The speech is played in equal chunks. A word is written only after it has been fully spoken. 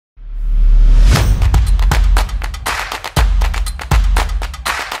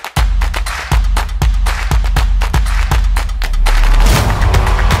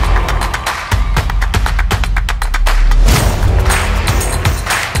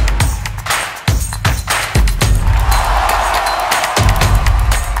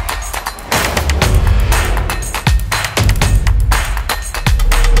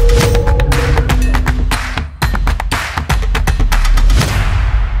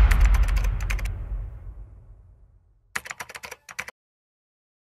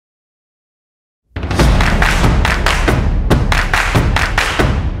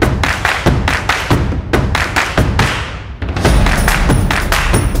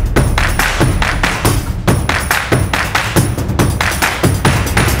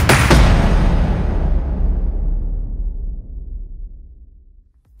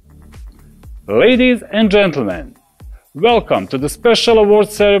Ladies and gentlemen, welcome to the special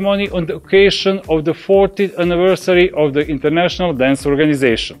award ceremony on the occasion of the 40th anniversary of the International Dance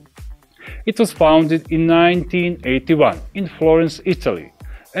Organization. It was founded in 1981 in Florence, Italy,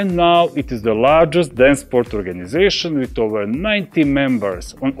 and now it is the largest dance sport organization with over 90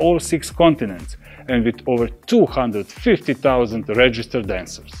 members on all 6 continents and with over 250,000 registered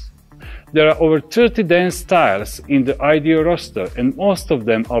dancers. There are over 30 dance styles in the IDO roster, and most of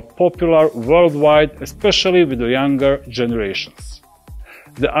them are popular worldwide, especially with the younger generations.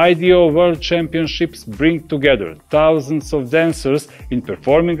 The IDO World Championships bring together thousands of dancers in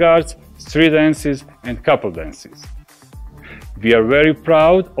performing arts, street dances and couple dances. We are very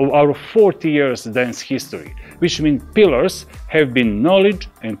proud of our 40 years dance history, which means pillars have been knowledge,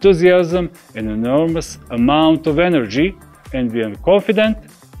 enthusiasm and an enormous amount of energy, and we are confident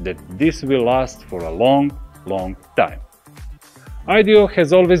that this will last for a long, long time. IDO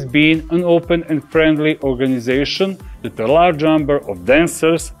has always been an open and friendly organization with a large number of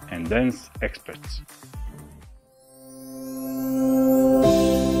dancers and dance experts.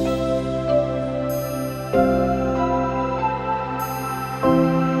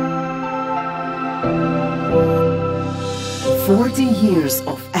 Years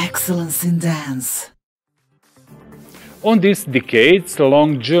of excellence in dance. On this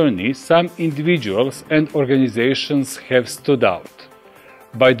decades-long journey, some individuals and organizations have stood out.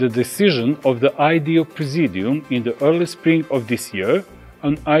 By the decision of the IDO Presidium in the early spring of this year,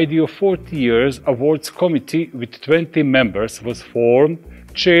 an IDO 40 Years Awards Committee with 20 members was formed,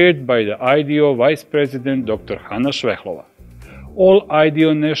 chaired by the IDO Vice President Dr. Hana Švehlova. All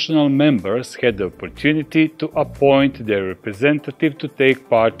IDO national members had the opportunity to appoint their representative to take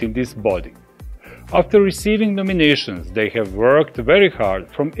part in this body. After receiving nominations, they have worked very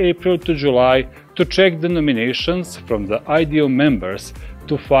hard from April to July to check the nominations from the IDO members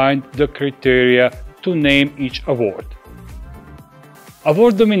to find the criteria to name each award.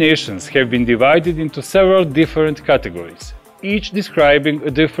 Award nominations have been divided into several different categories, each describing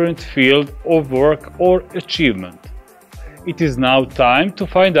a different field of work or achievement. It is now time to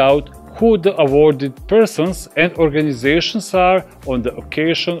find out who the awarded persons and organizations are on the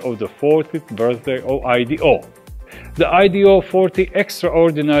occasion of the 40th birthday of IDO. The IDO 40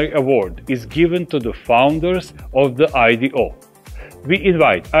 Extraordinary Award is given to the founders of the IDO. We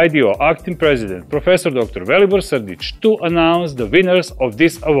invite IDO Acting President Professor Dr. Velibor Srdić to announce the winners of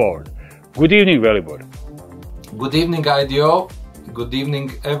this award. Good evening, Velibor. Good evening, IDO. Good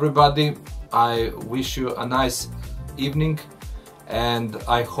evening, everybody. I wish you a nice evening and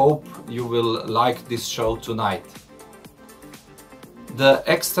I hope you will like this show tonight. The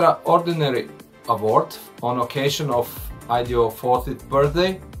Extraordinary Award on occasion of IDO 40th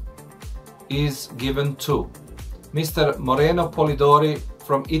birthday is given to Mr. Moreno Polidori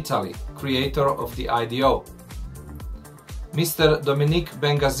from Italy, creator of the IDO, Mr. Dominique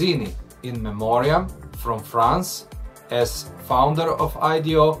Bengazzini in memoriam from France as founder of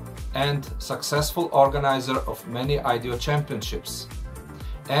IDO and successful organizer of many IDO championships,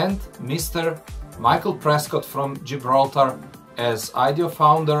 and Mr. Michael Prescott from Gibraltar as IDO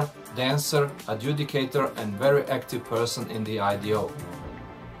founder, dancer, adjudicator and very active person in the IDO.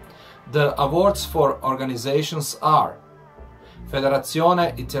 The awards for organizations are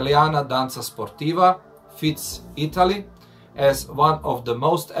Federazione Italiana Danza Sportiva, FIDS Italy, as one of the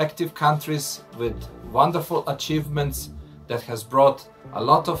most active countries with wonderful achievements that has brought a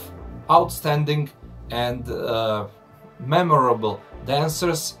lot of outstanding and memorable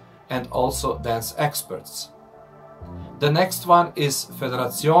dancers and also dance experts. The next one is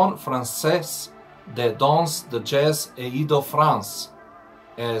Fédération Française de Danse de Jazz et Île-de-France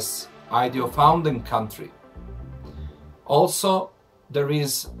as IDO founding country. Also there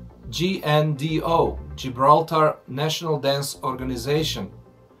is GNDO, Gibraltar National Dance Organization,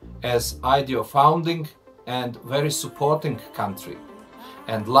 as IDO founding and very supporting country.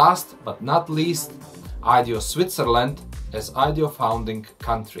 And last but not least, IDO Switzerland as IDO founding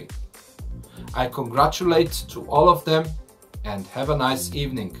country. I congratulate to all of them and have a nice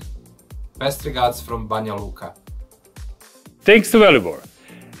evening. Best regards from Banja Luka. Thanks to Velibor.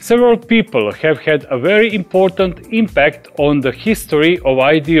 Several people have had a very important impact on the history of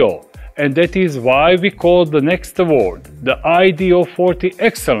IDO, and that is why we call the next award the IDO 40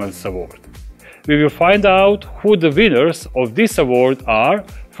 Excellence Award. We will find out who the winners of this award are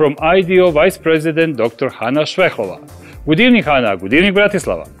from IDO Vice President Dr. Hana Švehlova. Good evening, Hana. Good evening,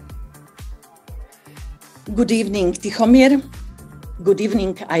 Bratislava. Good evening, Tihomir. Good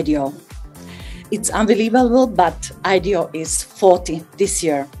evening, IDO. It's unbelievable, but IDO is 40 this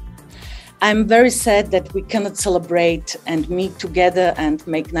year. I'm very sad that we cannot celebrate and meet together and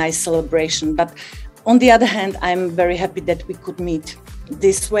make nice celebration. But on the other hand, I'm very happy that we could meet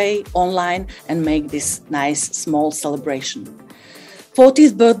this way online and make this nice small celebration.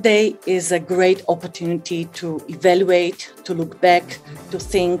 40th birthday is a great opportunity to evaluate, to look back, to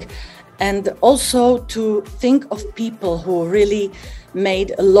think, and also to think of people who really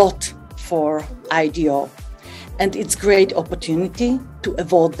made a lot for IDEO. And it's a great opportunity to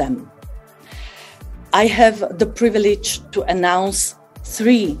award them. I have the privilege to announce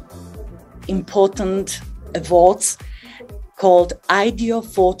 3 important awards called IDEO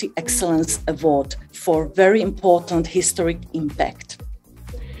 40 Excellence Award for very important historic impact.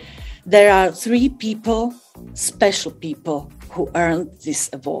 There are 3 people, special people, who earned this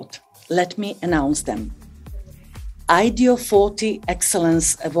award. Let me announce them. IDEO 40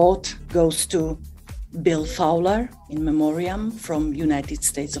 Excellence Award goes to Bill Fowler in memoriam from United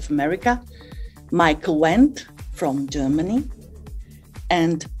States of America, Michael Wendt from Germany,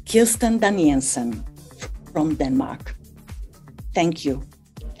 and Kirsten Danielsen from Denmark. Thank you.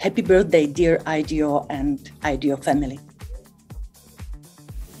 Happy birthday, dear IDEO and IDEO family.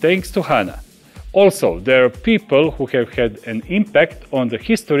 Thanks to Hannah. Also, there are people who have had an impact on the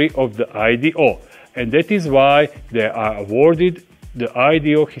history of the IDEO, and that is why they are awarded the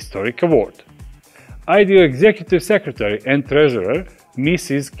IDEO Historic Award. IDEO Executive Secretary and Treasurer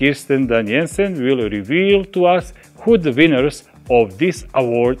Mrs. Kirsten Danielsen will reveal to us who the winners of this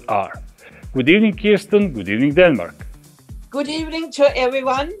award are. Good evening, Kirsten. Good evening, Denmark. Good evening to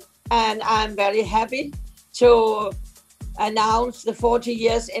everyone, and I'm very happy to announce the 40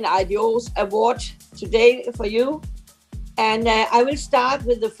 years in IDEO's award today for you. And I will start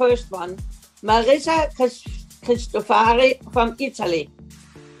with the first one. Marisa Cristofari from Italy,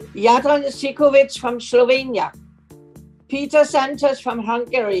 Jadran Sikovic from Slovenia, Peter Santos from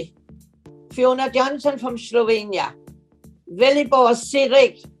Hungary, Fiona Johnson from Slovenia, Velibor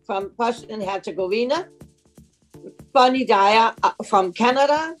Sirik from Bosnia and Herzegovina, Bonnie Dyer from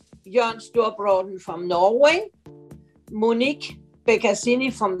Canada, Jørn Storbråten from Norway, Monique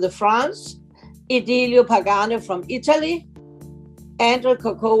Beccassini from France, Idilio Pagano from Italy, Andrew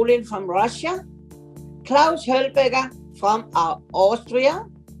Kokolin from Russia, Klaus Hölbecker from Austria,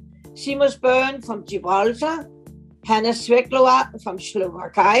 Seamus Byrne from Gibraltar, Hanna Svetlova from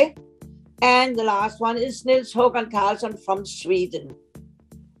Slovakia, and the last one is Nils Håkan Karlsson from Sweden.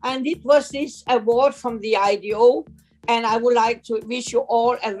 And it was this award from the IDEO, and I would like to wish you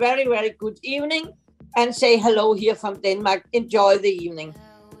all a very, very good evening and say hello here from Denmark. Enjoy the evening.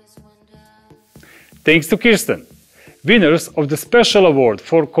 Thanks to Kirsten. Winners of the special award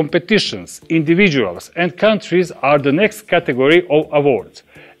for competitions, individuals and countries are the next category of awards,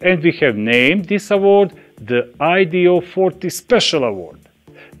 and we have named this award the IDEO 40 Special Award.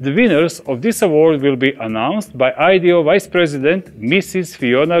 The winners of this award will be announced by IDEO Vice President Mrs.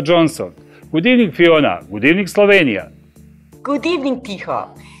 Fiona Johnson. Good evening, Fiona. Good evening, Slovenia. Good evening, Tiho,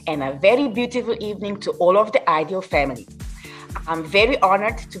 and a very beautiful evening to all of the IDEO family. I'm very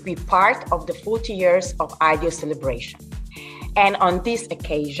honored to be part of the 40 years of IDEO celebration. And on this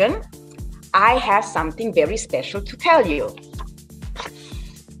occasion, I have something very special to tell you.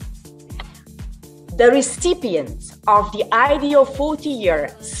 The recipients of the IDEO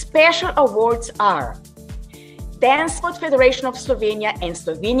 40-year special awards are Dance Sport Federation of Slovenia and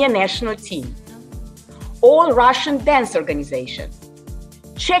Slovenia National Team, All Russian Dance Organization,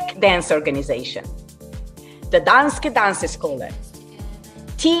 Czech Dance Organization, the Danske Danseskole,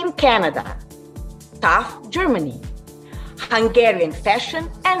 Team Canada, TAF Germany, Hungarian Fashion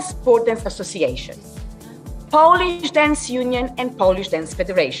and Sport Dance Association, Polish Dance Union and Polish Dance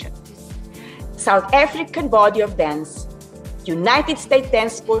Federation, South African Body of Dance, United States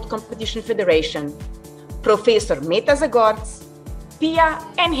Dance Sport Competition Federation, Professor Meta Zagorc, Pia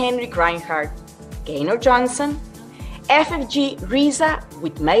and Henrik Reinhardt, Gaynor Johnson, FFG Riesa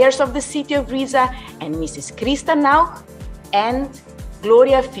with mayors of the city of Riesa and Mrs. Krista Nauch, and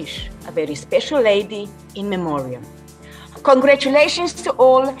Gloria Fish, a very special lady in memoriam. Congratulations to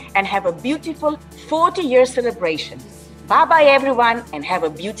all and have a beautiful 40-year celebration. Bye-bye everyone and have a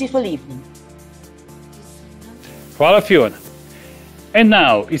beautiful evening. Hvala, Fiona. And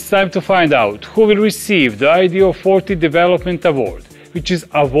now it's time to find out who will receive the IDEO 40 Development Award, which is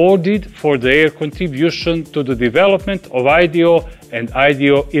awarded for their contribution to the development of IDEO and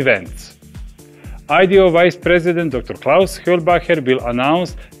IDEO events. IDEO Vice President Dr. Klaus Höhlbacher will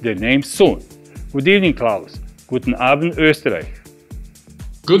announce their names soon. Good evening, Klaus. Guten Abend, Österreich.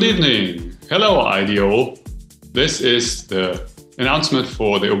 Good evening. Hello, IDEO. This is the announcement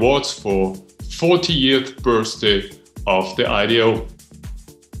for the awards for 40th birthday of the IDEO.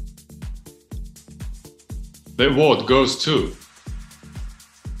 the award goes to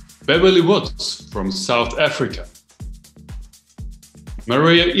Beverly Woods from South Africa,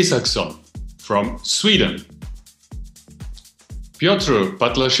 Maria Isaksson from Sweden, Piotr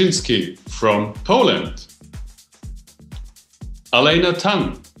Patlaszyński from Poland, Alena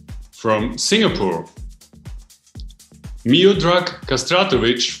Tan from Singapore, Miodrag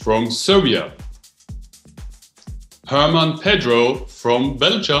Kastratovic from Serbia, Herman Pedro from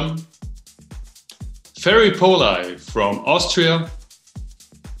Belgium, Ferry Polaj from Austria,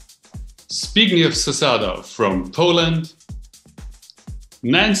 Zbigniew Zasada from Poland,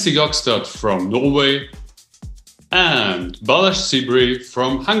 Nancy Gokstad from Norway, and Balázs Szibri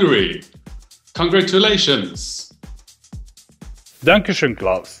from Hungary. Congratulations! Dankeschön,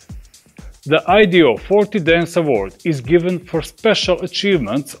 Klaus. The IDEO 40 Dance Award is given for special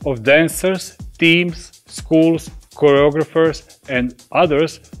achievements of dancers, teams, schools, choreographers, and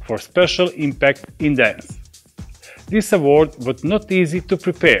others for special impact in dance. This award was not easy to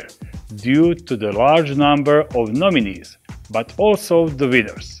prepare due to the large number of nominees, but also the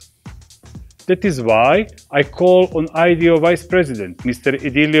winners. That is why I call on IDEO Vice President Mr.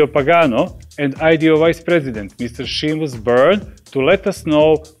 Edilio Pagano and IDEO Vice President Mr. Seamus Byrne to let us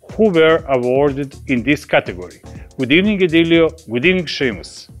know who were awarded in this category. Good evening, Edilio. Good evening,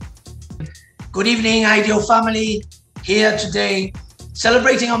 Seamus. Good evening, IDEO family. Here today,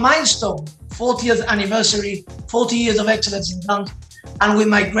 celebrating a milestone, 40th anniversary, 40 years of excellence in dance, and with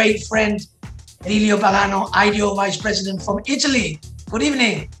my great friend, Edilio Pagano, IDEO Vice President from Italy. Good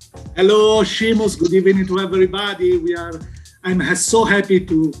evening. Hello, Seamus. Good evening to everybody. I'm so happy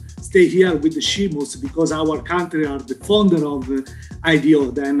to stay here with the Seamus because our country are the founder of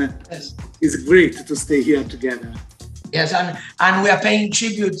IDEO. Then yes. It's great to stay here together. Yes, and we are paying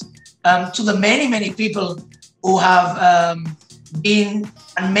tribute to the many people who have been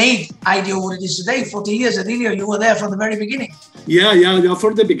and made IDEO what it is today. 40 years, Edilio, you were there from the very beginning. Yeah,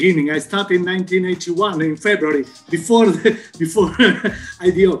 from the beginning. I started in 1981 in February, before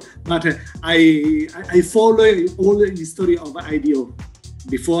IDEO. But I follow all the history of IDEO,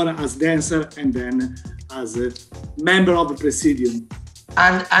 before as dancer and then as a member of the Presidium.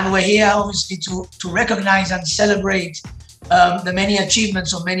 And we're here obviously to recognize and celebrate the many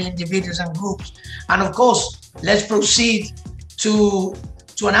achievements of many individuals and groups. And of course, let's proceed to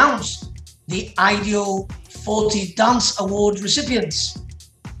announce the IDEO 40 Dance Award recipients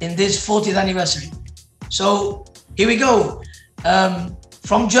in this 40th anniversary. So here we go.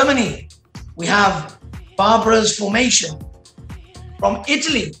 From Germany, we have Barbara's Formation. From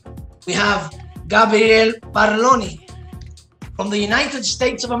Italy, we have Gabriele Barloni. From the United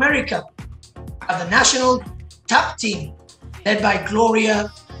States of America, we have the National Tap Team, led by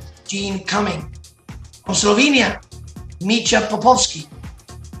Gloria Jean Cumming. From Slovenia, Micha Popovski.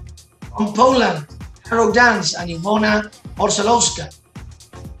 From Poland, Hero Dance and Ivona Orselowska.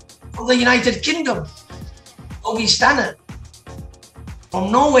 From the United Kingdom, Ovi Stanner.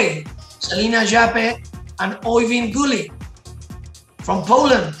 From Norway, Selina Jape and Oyvind Gulli. From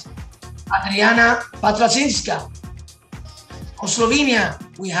Poland, Adriana Patracinska. From Slovenia,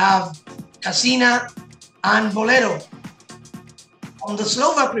 we have Kasina and Bolero. From the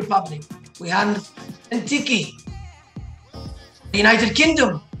Slovak Republic, we have Entiki. The United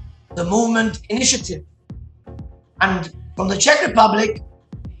Kingdom, the Movement Initiative. And from the Czech Republic,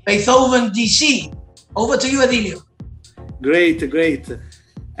 Beethoven DC. Over to you, Edilio. Great.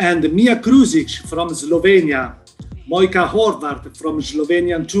 And Mia Kruzic from Slovenia, Mojka Horvat from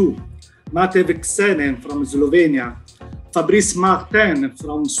Slovenia too, Matev Ksenen from Slovenia, Fabrice Martin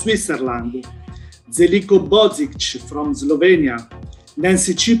from Switzerland, Zeliko Bozic from Slovenia,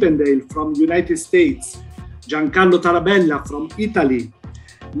 Nancy Chippendale from United States, Giancarlo Tarabella from Italy,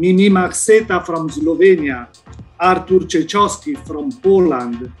 Mimi Marceta from Slovenia, Artur Czechowski from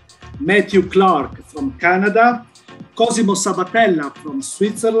Poland, Matthew Clark from Canada, Cosimo Sabatella from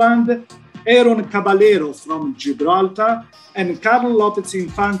Switzerland, Aaron Caballero from Gibraltar, and Carlos Lopez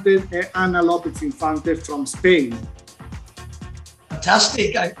Infante and Ana Lopez Infante from Spain.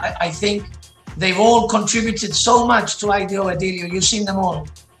 Fantastic. I think they've all contributed so much to IDEO, Edilio. You've seen them all.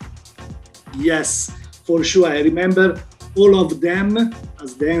 Yes, for sure. I remember all of them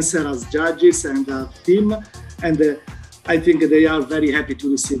as dancers, as judges, and a team. And I think they are very happy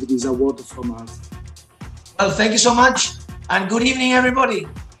to receive this award from us. Well, thank you so much. And good evening, everybody.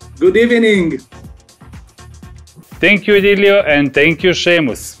 Good evening. Thank you, Edilio, and thank you,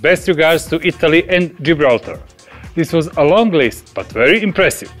 Seamus. Best regards to Italy and Gibraltar. This was a long list, but very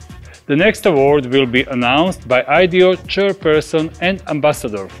impressive. The next award will be announced by IDEO Chairperson and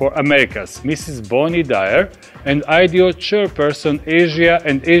Ambassador for Americas, Mrs. Bonnie Dyer, and IDEO Chairperson Asia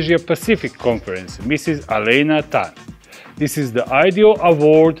and Asia Pacific Conference, Mrs. Alena Tan. This is the IDEO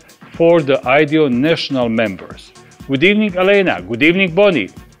Award for the IDEO national members. Good evening, Alena. Good evening, Bonnie.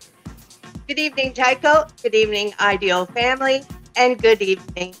 Good evening, Tycho. Good evening, IDEO family. And good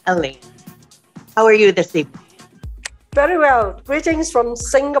evening, Alena. How are you this evening? Very well. Greetings from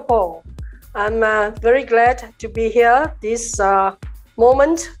Singapore. I'm very glad to be here this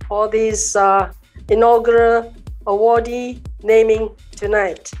moment for this inaugural awardee naming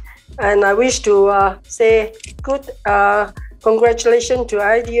tonight. And I wish to say good congratulations to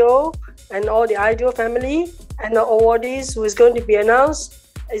IDEO and all the IDEO family and the awardees who is going to be announced.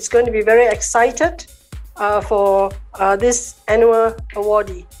 It's going to be very excited for this annual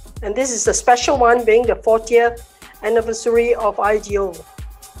awardee. And this is a special one, being the 40th anniversary of IDEO.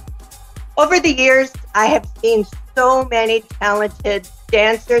 Over the years, I have seen so many talented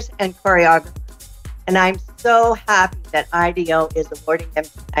dancers and choreographers, and I'm so happy that IDEO is awarding them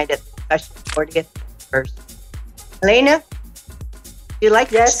tonight at the special 40th anniversary. Alena, would you like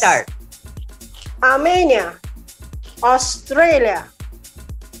to start? Armenia, Australia,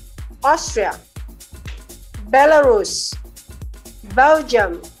 Austria, Belarus,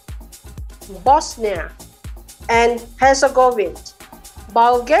 Belgium, Bosnia and Herzegovina,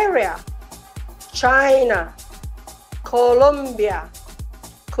 Bulgaria, China, Colombia,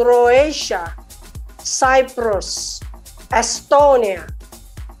 Croatia, Cyprus, Estonia,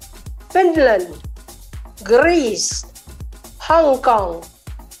 Finland, Greece, Hong Kong,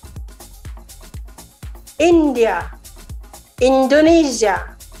 India,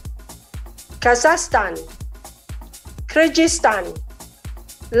 Indonesia, Kazakhstan, Kyrgyzstan,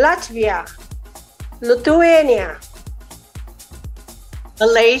 Latvia, Lithuania,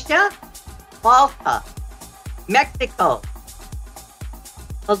 Malaysia, Malta, Mexico,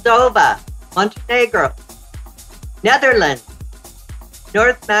 Moldova, Montenegro, Netherlands,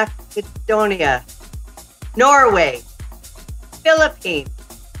 North Macedonia, Norway, Philippines,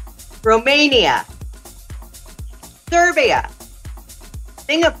 Romania, Serbia,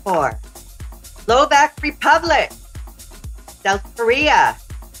 Singapore, Slovak Republic, South Korea,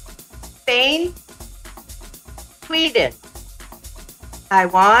 Spain, Sweden,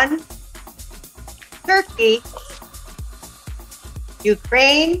 Taiwan, Turkey,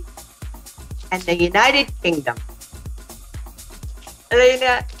 Ukraine, and the United Kingdom.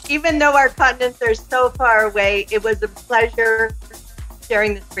 Alena, even though our continents are so far away, it was a pleasure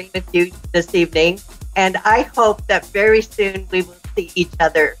sharing the screen with you this evening. And I hope that very soon we will see each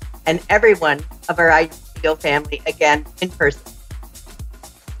other and everyone of our IDEO family again in person.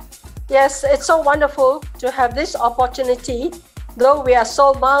 Yes, it's so wonderful to have this opportunity. Though we are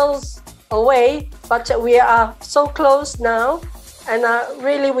so miles away, but we are so close now. And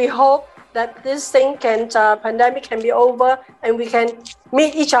really, we hope that this pandemic can be over and we can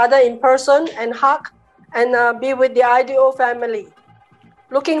meet each other in person and hug and be with the IDEO family.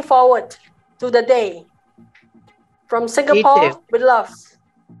 Looking forward to the day. From Singapore, with love.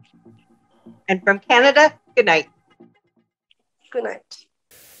 And from Canada, good night. Good night.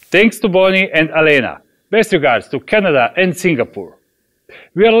 Thanks to Bonnie and Alena. Best regards to Canada and Singapore.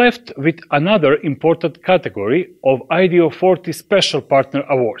 We are left with another important category of IDEO 40 Special Partner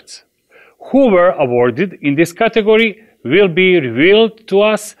Awards. Who were awarded in this category will be revealed to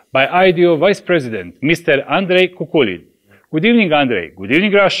us by IDEO Vice President, Mr. Andrei Kukulin. Good evening, Andrei. Good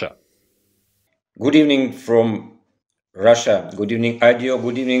evening, Russia. Good evening from Russia. Good evening, IDEO.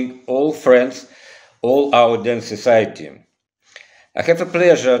 Good evening, all friends, all our dance society. I have a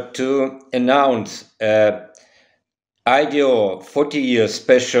pleasure to announce IDEO 40-year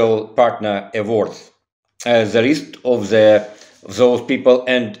Special Partner Awards. The list of those people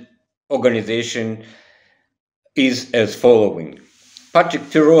and organization is as following: Patrick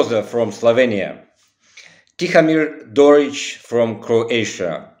Tiroza from Slovenia, Tihomir Doric from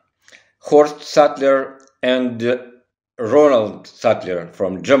Croatia, Horst Sattler and Ronald Sattler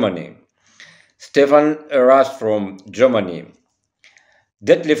from Germany, Stefan Rast from Germany,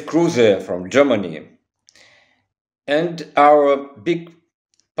 Detlef Kruse from Germany, and our big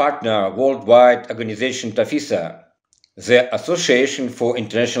partner worldwide organization TAFISA, the Association for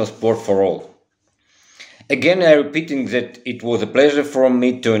International Sport for All. Again, I'm repeating that it was a pleasure for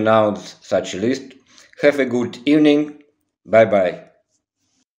me to announce such a list. Have a good evening. Bye-bye.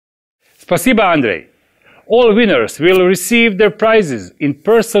 Спасибо, Andrei. All winners will receive their prizes in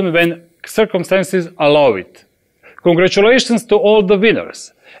person when circumstances allow it. Congratulations to all the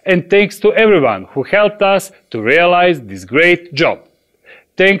winners, and thanks to everyone who helped us to realize this great job.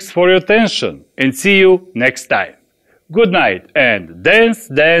 Thanks for your attention and see you next time. Good night and dance,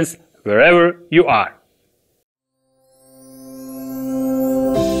 dance wherever you are.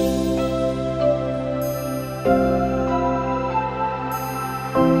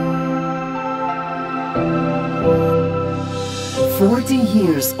 "40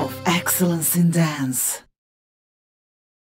 years of excellence in dance."